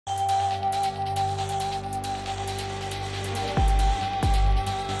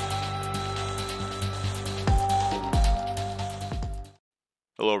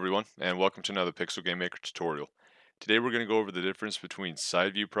Hello everyone, and welcome to another Pixel Game Maker tutorial. Today we're going to go over the difference between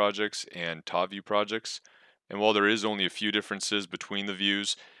side view projects and top view projects. And while there is only a few differences between the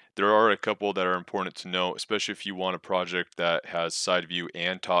views, there are a couple that are important to know, especially if you want a project that has side view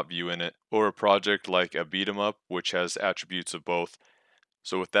and top view in it, or a project like a beat 'em up, which has attributes of both.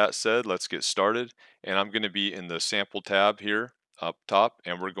 So with that said, let's get started. And I'm going to be in the sample tab here up top,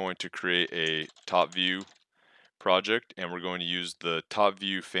 and we're going to create a top view project, and we're going to use the top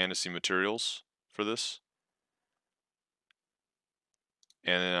view fantasy materials for this.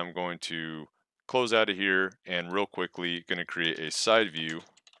 And then I'm going to close out of here and real quickly going to create a side view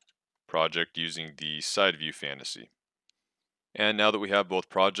project using the side view fantasy. And now that we have both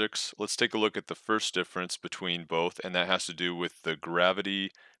projects, let's take a look at the first difference between both, and that has to do with the gravity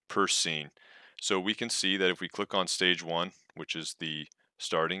per scene. So we can see that if we click on stage 1, which is the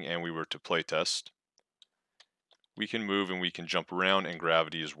starting, and we were to play test, we can move and we can jump around and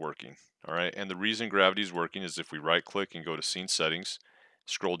gravity is working. All right, and the reason gravity is working is if we right click and go to scene settings,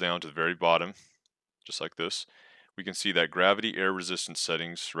 scroll down to the very bottom, just like this, we can see that gravity air resistance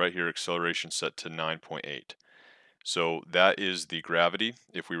settings right here, acceleration set to 9.8. So that is the gravity.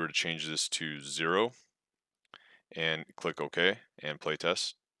 If we were to change this to 0 and click OK and play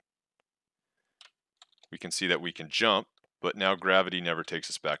test, we can see that we can jump, but now gravity never takes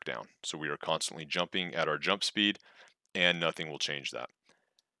us back down. So we are constantly jumping at our jump speed and nothing will change that.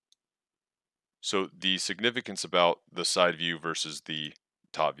 So the significance about the side view versus the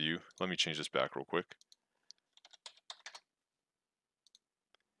top view, let me change this back real quick,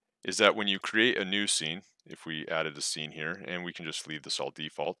 is that when you create a new scene, if we added a scene here, and we can just leave this all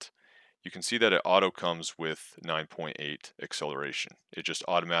default, you can see that it auto comes with 9.8 acceleration. It just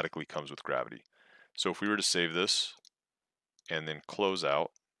automatically comes with gravity. So if we were to save this and then close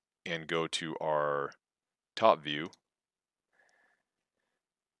out and go to our top view,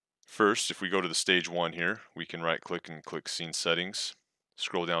 first, if we go to the stage 1 here, we can right click and click scene settings,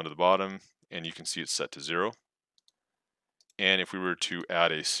 scroll down to the bottom, and you can see it's set to 0. And if we were to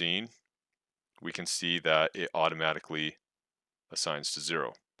add a scene, we can see that it automatically assigns to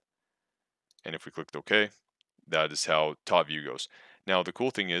 0. And if we clicked OK, that is how top view goes. Now the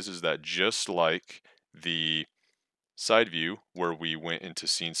cool thing is that just like the side view where we went into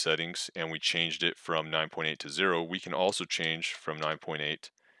scene settings and we changed it from 9.8 to 0, we can also change from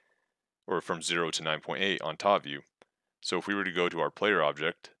 9.8 or from 0 to 9.8 on top view. So if we were to go to our player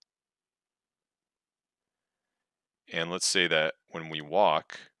object, and let's say that when we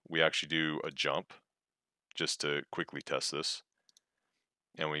walk, we actually do a jump, just to quickly test this,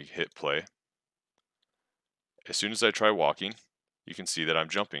 and we hit play. As soon as I try walking, you can see that I'm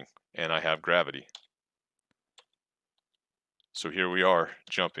jumping and I have gravity. So here we are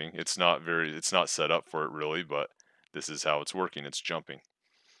jumping. It's not set up for it really, but this is how it's working. It's jumping.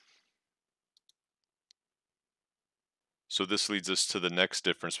 So this leads us to the next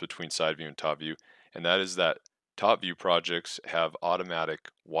difference between side view and top view, and that is that top view projects have automatic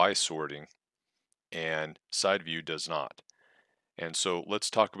Y sorting and side view does not. And so let's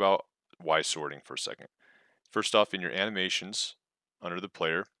talk about Y sorting for a second. First off, in your animations under the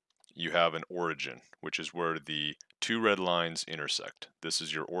player, you have an origin, which is where the two red lines intersect. This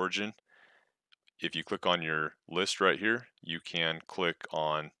is your origin. If you click on your list right here, you can click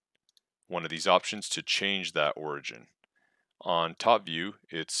on one of these options to change that origin. On top view,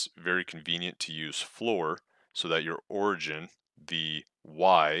 it's very convenient to use floor so that your origin, the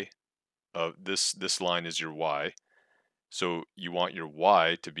Y of this line is your Y. So you want your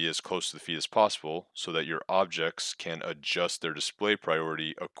Y to be as close to the feet as possible so that your objects can adjust their display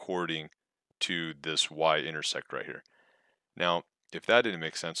priority according to this Y intersect right here. Now, if that didn't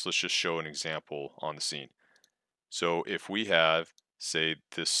make sense, let's just show an example on the scene. So if we have, say,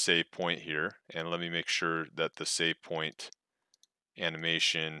 this save point here, and let me make sure that the save point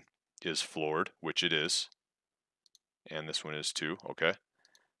animation is floored, which it is, and this one is too, okay?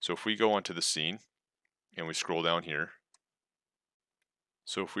 So if we go onto the scene and we scroll down here,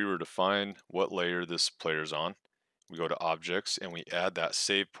 so if we were to find what layer this player's on, we go to objects and we add that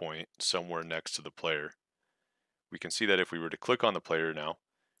save point somewhere next to the player. We can see that if we were to click on the player now,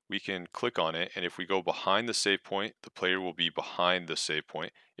 we can click on it, and if we go behind the save point, the player will be behind the save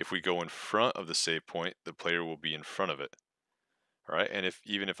point. If we go in front of the save point, the player will be in front of it. All right, and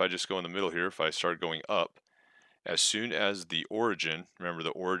even if I just go in the middle here, if I start going up, as soon as the origin, remember the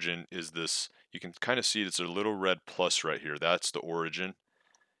origin is this, you can kind of see it's a little red plus right here. That's the origin.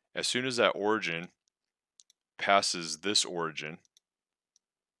 As soon as that origin passes this origin,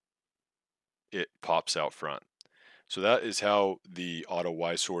 it pops out front. So that is how the auto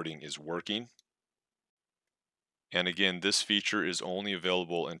Y sorting is working. And again, this feature is only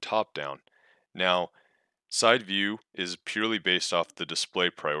available in top-down. Now, side view is purely based off the display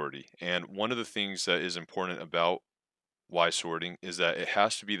priority. And one of the things that is important about Y sorting is that it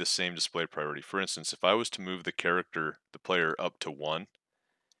has to be the same display priority. For instance, if I was to move the character, the player, up to 1,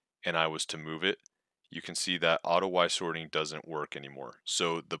 and I was to move it, you can see that auto Y sorting doesn't work anymore.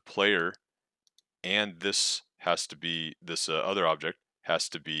 So the player and this other object has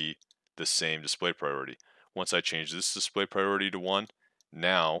to be the same display priority. Once I change this display priority to 1,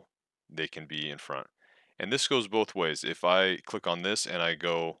 now they can be in front. And this goes both ways. If I click on this and I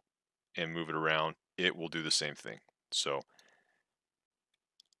go and move it around, it will do the same thing. So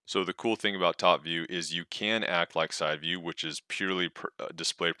the cool thing about top view is you can act like side view, which is purely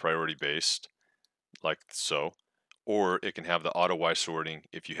display priority based, like so, or it can have the auto Y sorting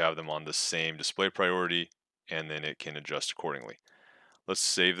if you have them on the same display priority, and then it can adjust accordingly. Let's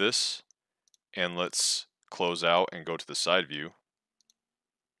save this and let's close out and go to the side view.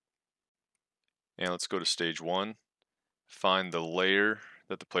 And let's go to stage 1, find the layer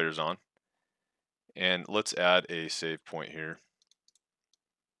that the player's on, and let's add a save point here.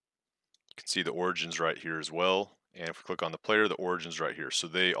 You can see the origin's right here as well. And if we click on the player, the origin's right here. So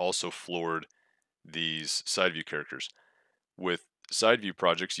they also floored these side view characters. With side view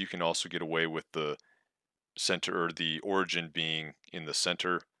projects, you can also get away with the center or the origin being in the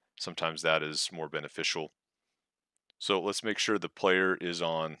center. Sometimes that is more beneficial. So let's make sure the player is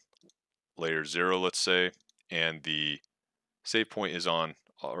on layer 0, let's say, and the save point is on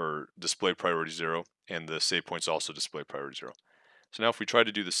or display priority 0, and the save point's also display priority 0. So now if we try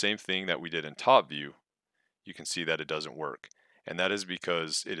to do the same thing that we did in top view, you can see that it doesn't work. And that is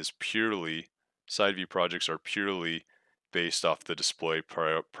because it is purely, side view projects are purely based off the display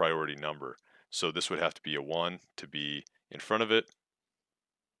priority number. So this would have to be a 1 to be in front of it,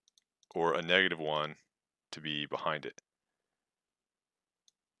 or a -1 to be behind it.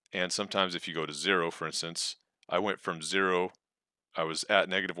 And sometimes if you go to 0, for instance, I went from 0, I was at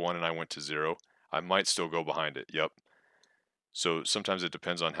 -1 and I went to 0, I might still go behind it, yep. So sometimes it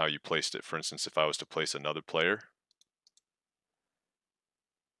depends on how you placed it. For instance, if I was to place another player,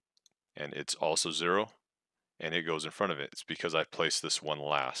 and it's also 0, and it goes in front of it, it's because I placed this one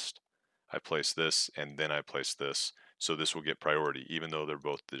last. I placed this and then I placed this, so this will get priority even though they're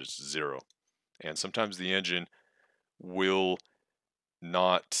both just 0. And sometimes the engine will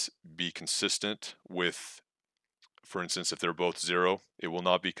not be consistent with, for instance, if they're both 0, it will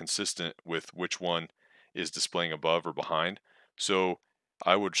not be consistent with which one is displaying above or behind. So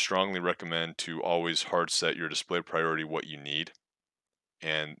I would strongly recommend to always hard set your display priority what you need,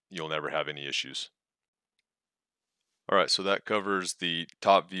 and you'll never have any issues. All right, so that covers the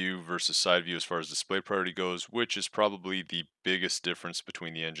top view versus side view as far as display priority goes, which is probably the biggest difference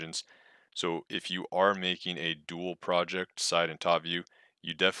between the engines. So if you are making a dual project, side and top view,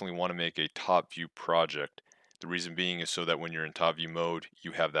 you definitely want to make a top view project. The reason being is so that when you're in top view mode,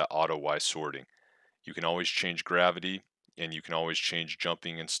 you have that auto Y sorting. You can always change gravity and you can always change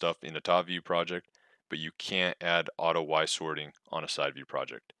jumping and stuff in a top view project, but you can't add auto Y sorting on a side view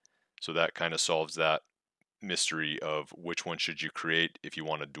project. So that kind of solves that mystery of which one should you create if you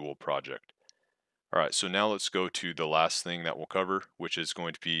want a dual project. All right, so now let's go to the last thing that we'll cover, which is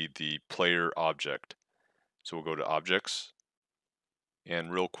going to be the player object. So we'll go to objects,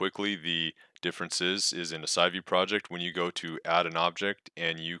 and real quickly, the difference is in a side view project, when you go to add an object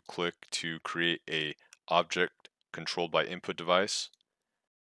and you click to create a object controlled by input device,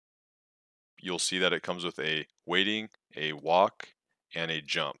 you'll see that it comes with a waiting, a walk, and a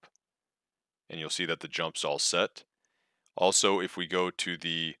jump. And you'll see that the jump's all set. Also, if we go to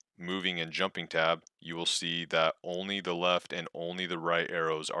the moving and jumping tab, you will see that only the left and only the right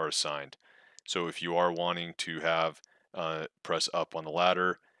arrows are assigned. So if you are wanting to have press up on the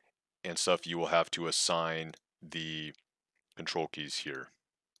ladder and stuff, you will have to assign the control keys here.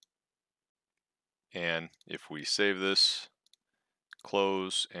 And if we save this,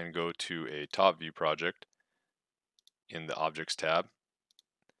 close, and go to a top view project in the objects tab,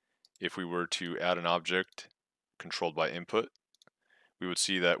 if we were to add an object controlled by input, we would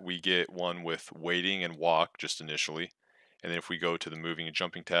see that we get one with waiting and walk just initially. And then if we go to the moving and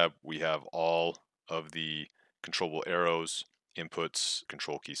jumping tab, we have all of the controllable arrows, inputs,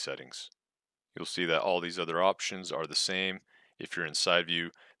 control key settings. You'll see that all these other options are the same if you're in side view.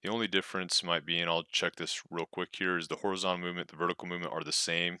 The only difference might be, and I'll check this real quick here, is the horizontal movement, the vertical movement are the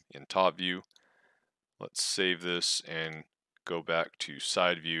same in top view. Let's save this and go back to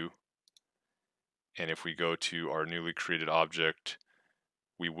side view. And if we go to our newly created object,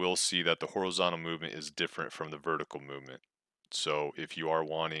 we will see that the horizontal movement is different from the vertical movement. So if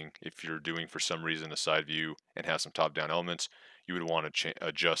if you're doing for some reason a side view and has some top-down elements, you would want to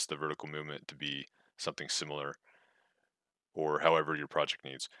adjust the vertical movement to be something similar, or however your project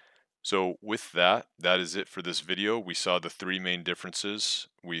needs. So with that, that is it for this video. We saw the three main differences.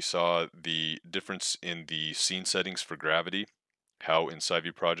 We saw the difference in the scene settings for gravity, how in side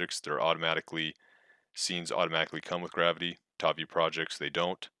view projects scenes automatically come with gravity. Top view projects, they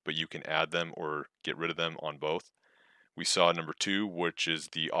don't, but you can add them or get rid of them on both. We saw number two, which is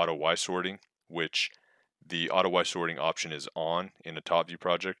the auto Y sorting, which the auto Y sorting option is on in a top view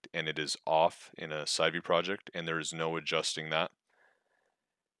project and it is off in a side view project, and there is no adjusting that.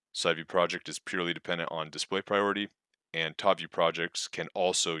 Side view project is purely dependent on display priority, and top view projects can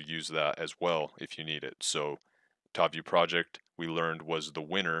also use that as well if you need it. So top view project, we learned, was the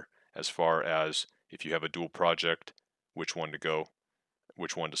winner as far as if you have a dual project, which one to go,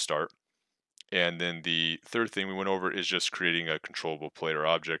 which one to start. And then the third thing we went over is just creating a controllable player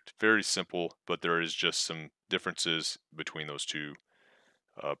object. Very simple, but there is just some differences between those two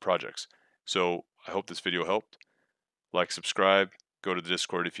projects. So I hope this video helped. Like, subscribe, go to the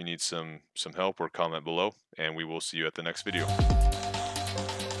Discord if you need some help, or comment below, and we will see you at the next video.